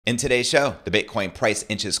In today's show, the Bitcoin price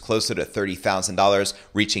inches closer to $30,000,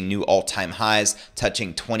 reaching new all-time highs,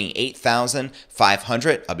 touching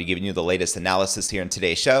 28,500. I'll be giving you the latest analysis here in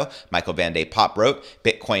today's show. Michael Van de Poppe wrote,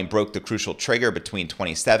 Bitcoin broke the crucial trigger between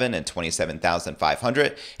 27 and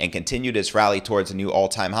 27,500 and continued its rally towards a new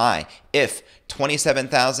all-time high. If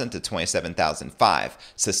 27,000 to 27,005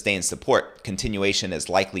 sustains support, continuation is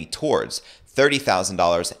likely towards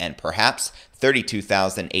 $30,000 and perhaps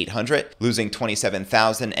 32,800. Losing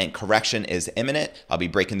 27,000 and correction is imminent. I'll be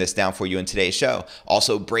breaking this down for you in today's show.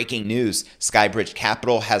 Also, breaking news, Skybridge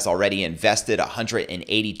Capital has already invested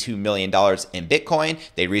 $182 million in Bitcoin.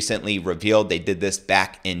 They recently revealed they did this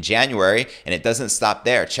back in January, and it doesn't stop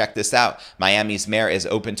there. Check this out. Miami's mayor is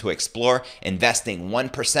open to explore investing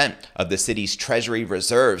 1% of the city's treasury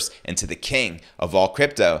reserves into the king of all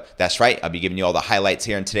crypto. That's right. I'll be giving you all the highlights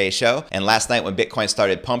here in today's show. And last night when Bitcoin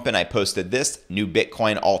started pumping, I posted this: new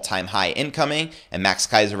Bitcoin all-time high incoming, and Max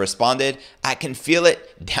Keiser responded, I can feel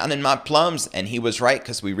it down in my plums. And he was right,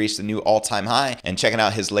 because we reached a new all-time high. And checking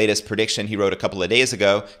out his latest prediction he wrote a couple of days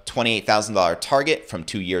ago, $28,000 target from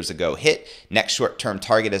 2 years ago hit. Next short-term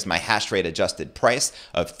target is my hash rate adjusted price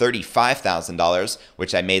of $35,000,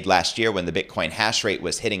 which I made last year when the Bitcoin hash rate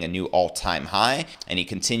was hitting a new all-time high. And he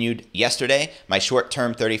continued yesterday, my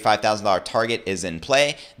short-term $35,000 target is in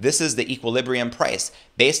play. This is the equilibrium price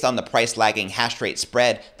based on the price-lagging hash rate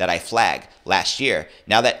spread that I flagged last year.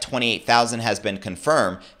 Now that 28,000 has been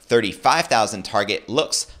confirmed, 35,000 target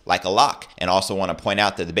looks like a lock. And also want to point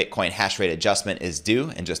out that the Bitcoin hash rate adjustment is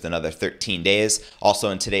due in just another 13 days.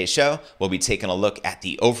 Also in today's show, we'll be taking a look at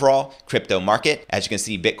the overall crypto market. As you can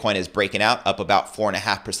see, Bitcoin is breaking out, up about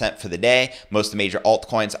 4.5% for the day. Most of the major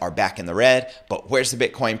altcoins are back in the red. But where's the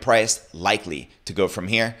Bitcoin price likely to go from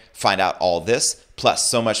here? Find out all this, plus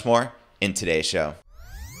so much more in today's show.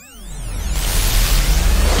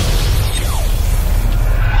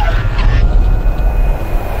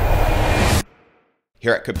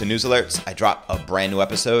 Here at Crypto News Alerts, I drop a brand new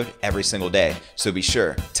episode every single day, so be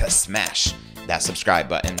sure to smash that subscribe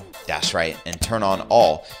button, that's right, and turn on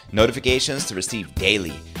all notifications to receive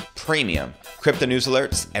daily premium crypto news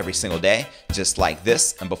alerts every single day, just like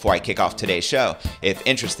this. And before I kick off today's show, if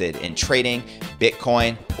interested in trading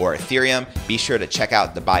Bitcoin or Ethereum, be sure to check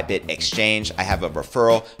out the Bybit exchange. I have a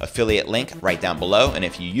referral affiliate link right down below, and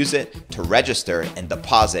if you use it to register and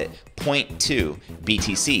deposit 0.2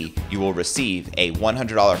 BTC, you will receive a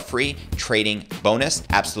 $100 free trading bonus,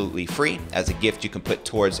 absolutely free, as a gift you can put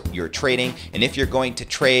towards your trading. And if you're going to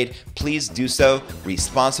trade, please do so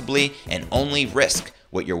responsibly and only risk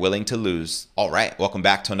what you're willing to lose. All right, welcome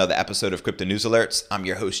back to another episode of Crypto News Alerts. I'm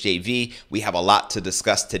your host, JV. We have a lot to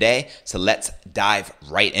discuss today, so let's dive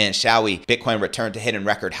right in, shall we? Bitcoin returned to hitting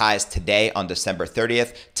record highs today on December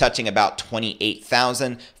 30th, touching about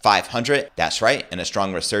 28,500. That's right, in a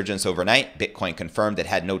strong resurgence overnight, Bitcoin confirmed it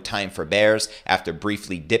had no time for bears after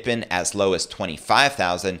briefly dipping as low as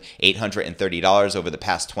 $25,830 over the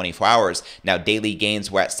past 24 hours. Now, daily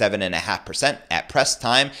gains were at 7.5% at press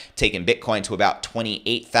time, taking Bitcoin to about $28,560,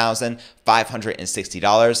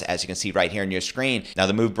 as you can see right here on your screen. Now,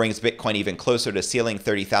 the move brings Bitcoin even closer to sealing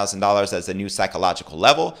 $30,000 as a new psychological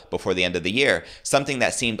level before the end of the year, something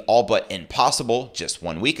that seemed all but impossible just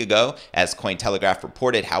 1 week ago, as Cointelegraph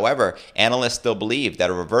reported. However, analysts still believe that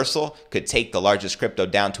a reversal could take the largest crypto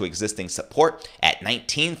down to existing support at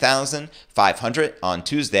 19,500 on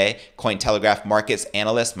Tuesday. Cointelegraph markets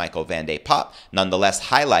analyst Michael Van de Poppe nonetheless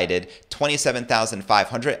highlighted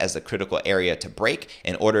 27,500 as a critical area to break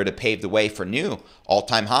in order to pave the way for new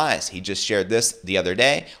all-time highs. He just shared this the other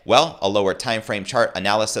day. Well, a lower time frame chart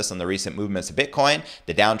analysis on the recent movements of Bitcoin.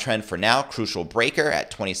 The downtrend for now, crucial breaker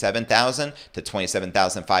at 27,000 to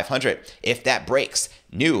 27,500. If that breaks,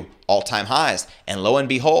 new all-time highs. And lo and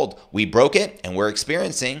behold, we broke it and we're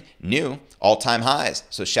experiencing new all-time highs.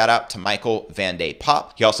 So shout out to Michael Van de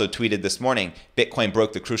Poppe. He also tweeted this morning, Bitcoin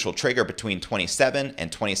broke the crucial trigger between 27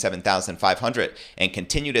 and 27,500 and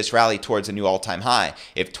continued its rally towards a new all-time high.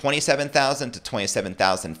 If 27,000 to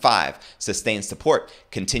 27,005 sustains support,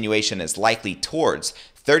 continuation is likely towards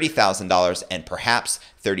 $30,000 and perhaps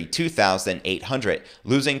 32,800.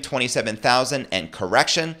 Losing 27,000 and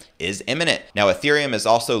correction is imminent. Now, Ethereum is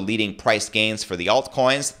also leading price gains for the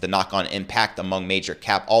altcoins. The knock-on impact among major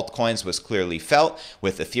cap altcoins was clearly felt,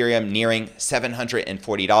 with Ethereum nearing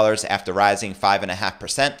 $740 after rising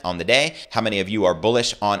 5.5% on the day. How many of you are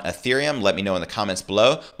bullish on Ethereum? Let me know in the comments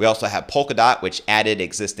below. We also have Polkadot, which added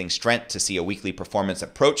existing strength to see a weekly performance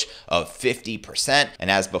approach of 50%.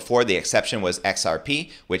 And as before, the exception was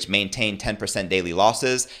XRP, which maintained 10% daily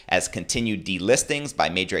losses as continued delistings by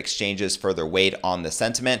major exchanges further weighed on the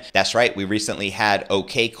sentiment. That's right, we recently had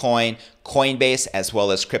OKCoin, Coinbase as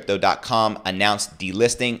well as Crypto.com announced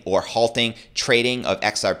delisting or halting trading of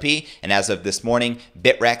XRP, and as of this morning,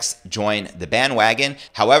 Bitrex joined the bandwagon.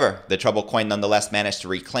 However, the troubled coin nonetheless managed to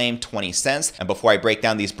reclaim 20 cents. And before I break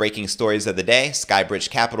down these breaking stories of the day, Skybridge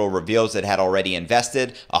Capital reveals it had already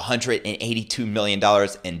invested $182 million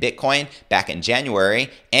in Bitcoin back in January,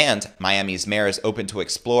 and Miami's mayor is open to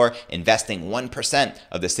explore investing 1%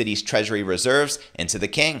 of the city's treasury reserves into the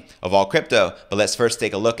king of all crypto. But let's first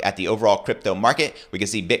take a look at the overall crypto market. We can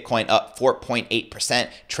see Bitcoin up 4.8%,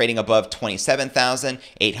 trading above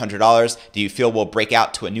 $27,800. Do you feel we'll break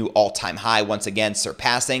out to a new all-time high once again,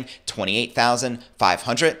 surpassing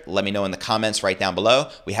 $28,500? Let me know in the comments right down below.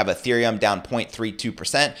 We have Ethereum down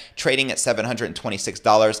 0.32%, trading at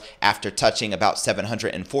 $726 after touching about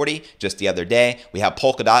 $740 just the other day. We have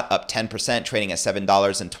Polkadot up 10%, trading at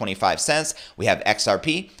 $7.25. We have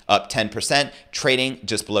XRP up 10%, trading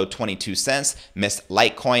just below 22 cents. Missed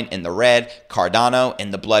Litecoin in the red, Cardano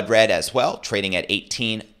in the blood red as well, trading at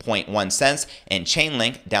 18.1 cents, and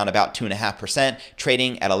Chainlink down about 2.5%,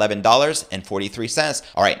 trading at $11.43.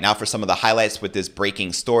 All right, now for some of the highlights with this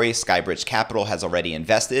breaking story. Skybridge Capital has already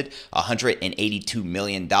invested $182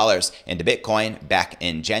 million into Bitcoin back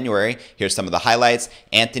in January. Here's some of the highlights.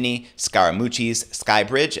 Anthony Scaramucci's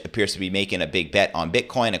Skybridge appears to be making a big bet on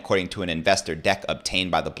Bitcoin, according to an investor deck obtained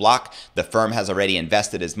by the block. The firm has already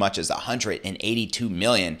invested as much as $182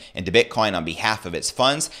 million into Bitcoin on behalf of its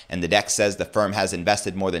funds, and the deck says the firm has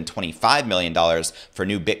invested more than $25 million for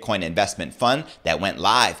new Bitcoin investment fund that went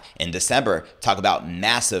live in December. Talk about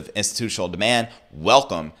massive institutional demand.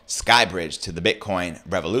 Welcome Skybridge to the Bitcoin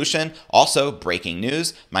revolution. Also, breaking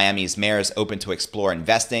news, Miami's mayor is open to explore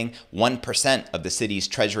investing 1% of the city's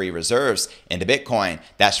treasury reserves into Bitcoin.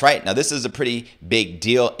 That's right. Now, this is a pretty big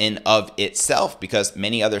deal in of itself because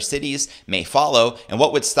many other cities may follow. And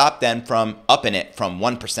what would stop them from upping it from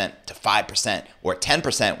 1% to 5% or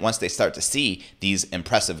 10% once they start to see these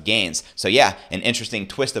impressive gains? So yeah, an interesting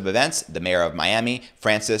twist of events. The mayor of Miami,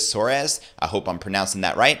 Francis Suarez, I hope I'm pronouncing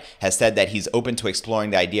that right, has said that he's open to exploring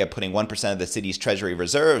the idea of putting 1% of the city's treasury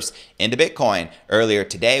reserves into Bitcoin. Earlier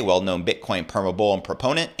today, well-known Bitcoin perma-bull and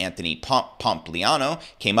proponent Anthony Pompliano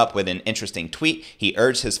came up with an interesting tweet. He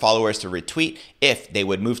urged his followers to retweet if they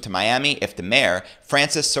would move to Miami if the mayor,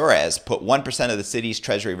 Francis Suarez, put 1% of the city's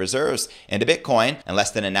treasury reserves into Bitcoin. And less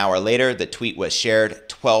than an hour later, the tweet was shared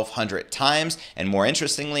 1,200 times. And more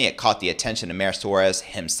interestingly, it caught the attention of Mayor Suarez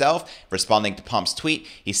himself. Responding to Pomp's tweet,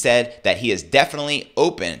 he said that he is definitely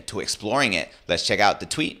open to exploring it. Let's check out the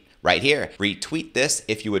tweet right here. Retweet this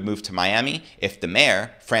if you would move to Miami if the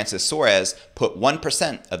mayor, Francis Suarez, put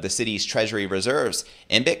 1% of the city's treasury reserves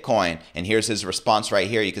in Bitcoin. And here's his response right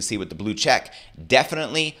here. You can see with the blue check,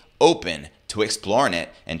 definitely open to exploring it.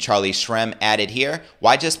 And Charlie Shrem added here,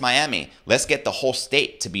 why just Miami? Let's get the whole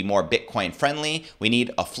state to be more Bitcoin friendly. We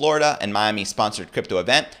need a Florida and Miami sponsored crypto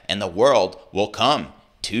event and the world will come.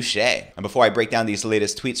 Touche. And before I break down these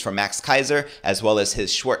latest tweets from Max Keiser, as well as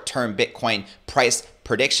his short-term Bitcoin price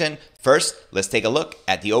prediction, first, let's take a look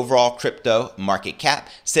at the overall crypto market cap,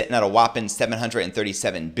 sitting at a whopping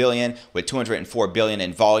 $737 billion, with $204 billion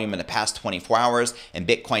in volume in the past 24 hours, and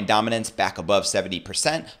Bitcoin dominance back above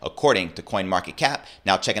 70%, according to CoinMarketCap.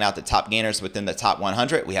 Now, checking out the top gainers within the top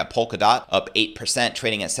 100, we have Polkadot up 8%,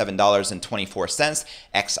 trading at $7.24.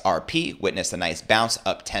 XRP witnessed a nice bounce,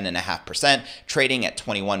 up 10.5%, trading at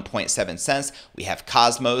 21.7 cents. We have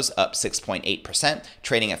Cosmos up 6.8%,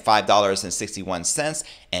 trading at $5.61,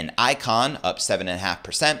 and Icon up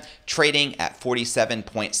 7.5%, trading at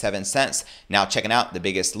 47.7 cents. Now checking out the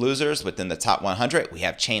biggest losers within the top 100, we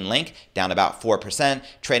have Chainlink down about 4%,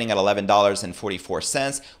 trading at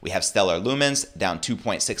 $11.44. We have Stellar Lumens down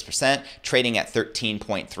 2.6%, trading at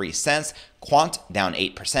 13.3 cents. Quant down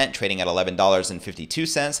 8%, trading at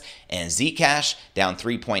 $11.52, and Zcash down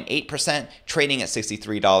 3.8%, trading at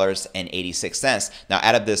 $63.86. Now,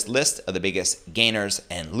 out of this list of the biggest gainers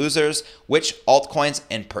and losers, which altcoins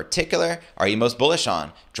in particular are you most bullish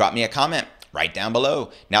on? Drop me a comment right down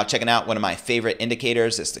below. Now checking out one of my favorite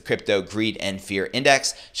indicators, it's the Crypto Greed and Fear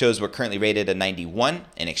Index. Shows we're currently rated a 91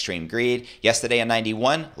 in extreme greed. Yesterday a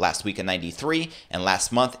 91, last week a 93, and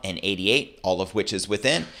last month an 88, all of which is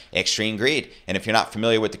within extreme greed. And if you're not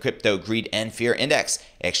familiar with the Crypto Greed and Fear Index,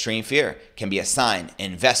 extreme fear can be a sign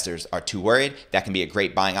investors are too worried. That can be a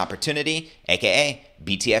great buying opportunity, aka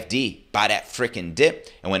BTFD, buy that frickin' dip.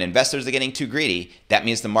 And when investors are getting too greedy, that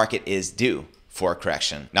means the market is due for a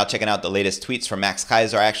correction. Now checking out the latest tweets from Max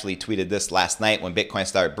Keiser. I actually tweeted this last night when Bitcoin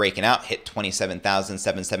started breaking out, hit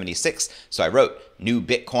 27,776. So I wrote, new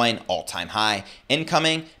Bitcoin all-time high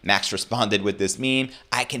incoming. Max responded with this meme,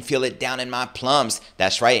 I can feel it down in my plums.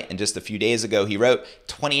 That's right. And just a few days ago, he wrote,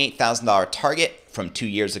 $28,000 target from 2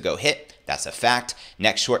 years ago hit. That's a fact.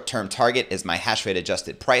 Next short-term target is my hash rate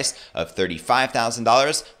adjusted price of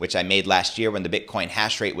 $35,000, which I made last year when the Bitcoin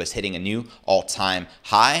hash rate was hitting a new all-time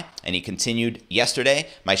high. And he continued yesterday,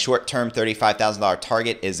 my short-term $35,000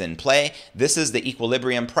 target is in play. This is the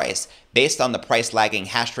equilibrium price based on the price lagging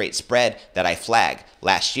hash rate spread that I flagged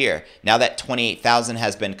last year. Now that 28,000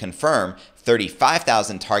 has been confirmed,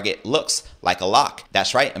 35,000 target looks like a lock.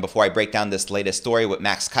 That's right. And before I break down this latest story with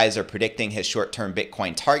Max Keiser predicting his short-term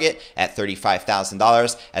Bitcoin target at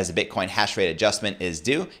 $35,000 as the Bitcoin hash rate adjustment is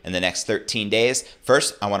due in the next 13 days,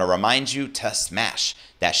 first, I want to remind you to smash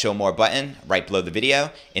that show more button right below the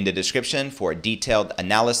video in the description for a detailed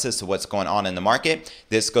analysis of what's going on in the market.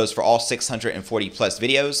 This goes for all 640 plus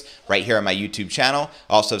videos right here on my YouTube channel.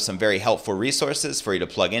 Also some very helpful resources for you to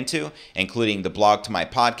plug into, including the blog to my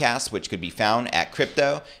podcast, which could be found at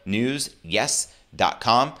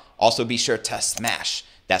cryptonewsyes.com. Also be sure to smash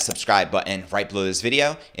that subscribe button right below this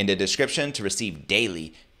video in the description to receive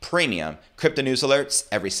daily premium crypto news alerts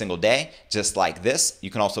every single day, just like this. You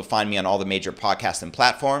can also find me on all the major podcasting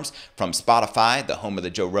platforms, from Spotify, the home of the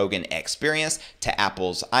Joe Rogan Experience, to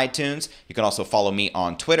Apple's iTunes. You can also follow me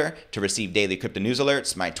on Twitter to receive daily crypto news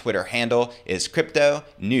alerts. My Twitter handle is crypto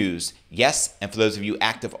news. Yes, and for those of you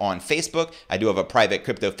active on Facebook, I do have a private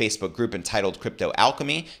crypto Facebook group entitled Crypto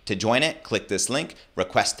Alchemy. To join it, click this link,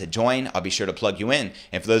 request to join. I'll be sure to plug you in.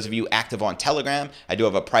 And for those of you active on Telegram, I do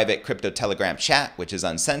have a private crypto Telegram chat, which is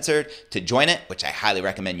uncensored. To join it, which I highly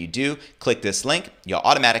recommend you do, click this link. You'll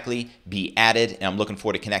automatically be added, and I'm looking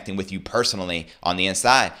forward to connecting with you personally on the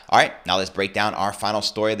inside. All right, now let's break down our final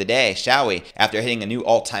story of the day, shall we? After hitting a new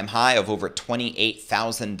all-time high of over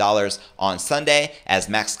 $28,000 on Sunday, as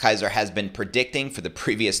Max Keiser has been predicting for the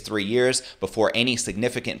previous 3 years before any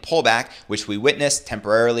significant pullback, which we witnessed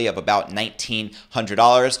temporarily of about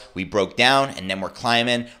 $1,900, we broke down and then we're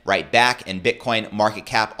climbing right back, and Bitcoin market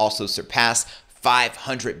cap also surpassed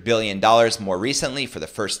 $500 billion more recently for the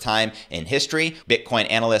first time in history. Bitcoin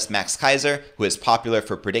analyst Max Keiser, who is popular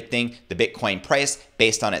for predicting the Bitcoin price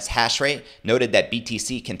based on its hash rate, noted that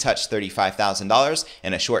BTC can touch $35,000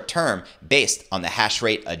 in a short term based on the hash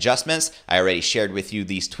rate adjustments. I already shared with you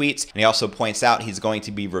these tweets. And he also points out he's going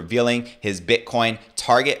to be revealing his Bitcoin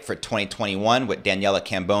target for 2021 with Daniela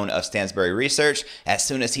Cambone of Stansberry Research. As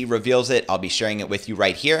soon as he reveals it, I'll be sharing it with you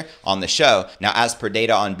right here on the show. Now, as per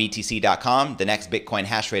data on BTC.com, the next Bitcoin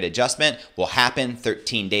hash rate adjustment will happen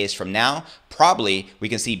 13 days from now. Probably we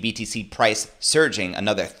can see BTC price surging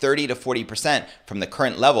another 30 to 40% from the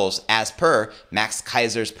current levels as per Max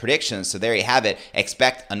Keiser's predictions. So there you have it.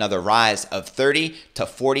 Expect another rise of 30 to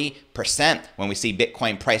 40% when we see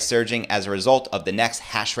Bitcoin price surging as a result of the next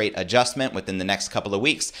hash rate adjustment within the next couple of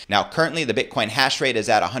weeks. Now, currently the Bitcoin hash rate is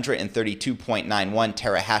at 132.91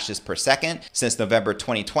 terahashes per second. Since November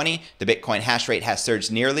 2020, the Bitcoin hash rate has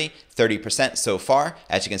surged nearly 30% so far,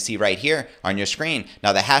 as you can see right here on your screen.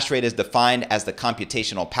 Now, the hash rate is defined as the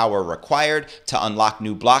computational power required to unlock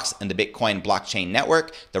new blocks in the Bitcoin blockchain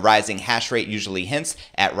network. The rising hash rate usually hints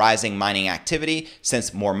at rising mining activity,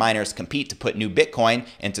 since more miners compete to put new Bitcoin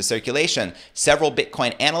into circulation. Several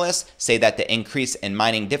Bitcoin analysts say that the increase in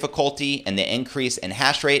mining difficulty and the increase in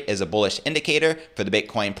hash rate is a bullish indicator for the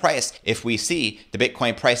Bitcoin price. If we see the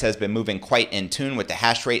Bitcoin price has been moving quite in tune with the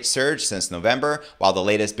hash rate surge since November, while the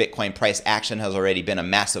latest Bitcoin price action has already been a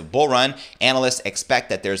massive bull run, analysts expect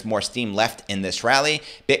that there's more steam left in this rally.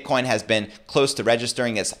 Bitcoin has been close to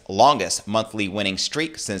registering its longest monthly winning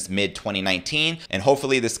streak since mid-2019, and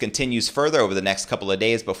hopefully this continues further over the next couple of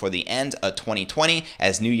days before the end of 2020,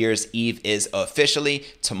 as New Year's Eve is officially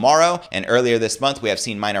tomorrow. And earlier this month, we have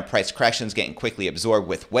seen minor price corrections getting quickly absorbed,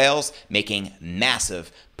 with whales making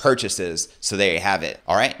massive purchases. So there you have it.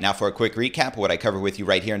 All right, now for a quick recap of what I covered with you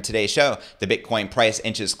right here in today's show. The Bitcoin price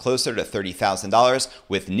inches closer to $30,000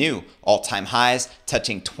 with new all-time highs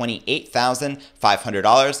touching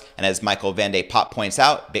 $28,500. And as Michael Van de Pop points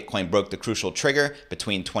out, Bitcoin broke the crucial trigger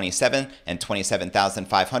between 27 and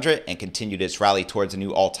 27,500 and continued its rally towards a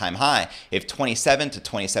new all-time high. If 27 to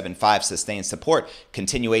 27.5 sustains support,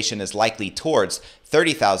 continuation is likely towards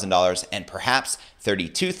 $30,000 and perhaps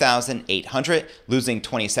 $32,800. Losing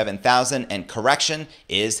 $27,000 and correction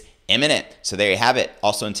is imminent. So there you have it.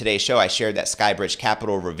 Also in today's show, I shared that Skybridge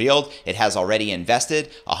Capital revealed it has already invested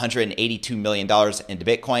 $182 million into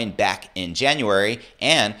Bitcoin back in January,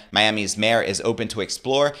 and Miami's mayor is open to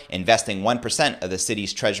explore investing 1% of the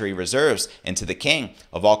city's treasury reserves into the king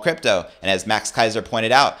of all crypto. And as Max Keiser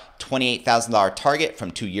pointed out, $28,000 target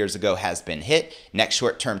from 2 years ago has been hit. Next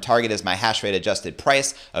short-term target is my hash rate adjusted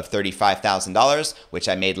price of $35,000, which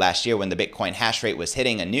I made last year when the Bitcoin hash rate was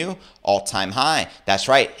hitting a new all-time high. That's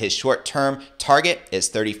right, his short-term target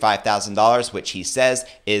is $35,000, which he says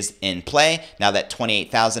is in play. Now that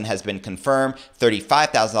 $28,000 has been confirmed,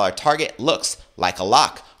 $35,000 target looks like a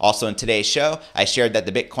lock. Also in today's show, I shared that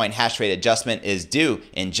the Bitcoin hash rate adjustment is due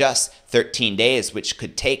in just 13 days, which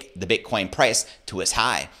could take the Bitcoin price to as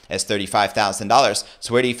high as $35,000.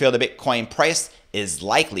 So where do you feel the Bitcoin price is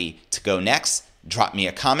likely to go next? Drop me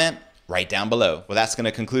a comment right down below. Well, that's going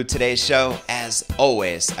to conclude today's show. As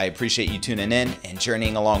always, I appreciate you tuning in and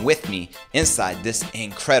journeying along with me inside this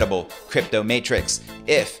incredible crypto matrix.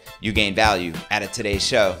 If you gain value out of today's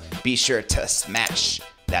show, be sure to smash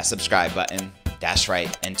that subscribe button. That's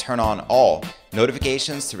right, and turn on all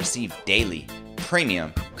notifications to receive daily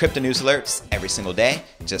premium crypto news alerts every single day,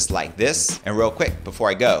 just like this. And real quick before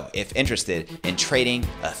I go, if interested in trading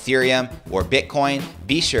Ethereum or Bitcoin,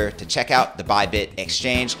 be sure to check out the Bybit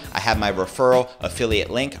exchange. I have my referral affiliate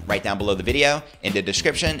link right down below the video in the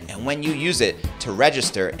description. And when you use it to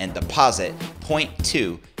register and deposit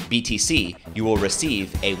 0.2 BTC, you will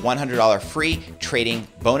receive a $100 free trading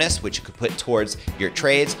bonus, which you could put towards your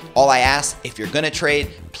trades. All I ask, if you're gonna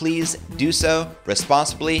trade, please do so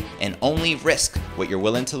responsibly and only risk what you're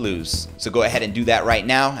willing to lose. So go ahead and do that right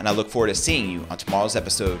now, and I look forward to seeing you on tomorrow's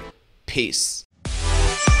episode. Peace.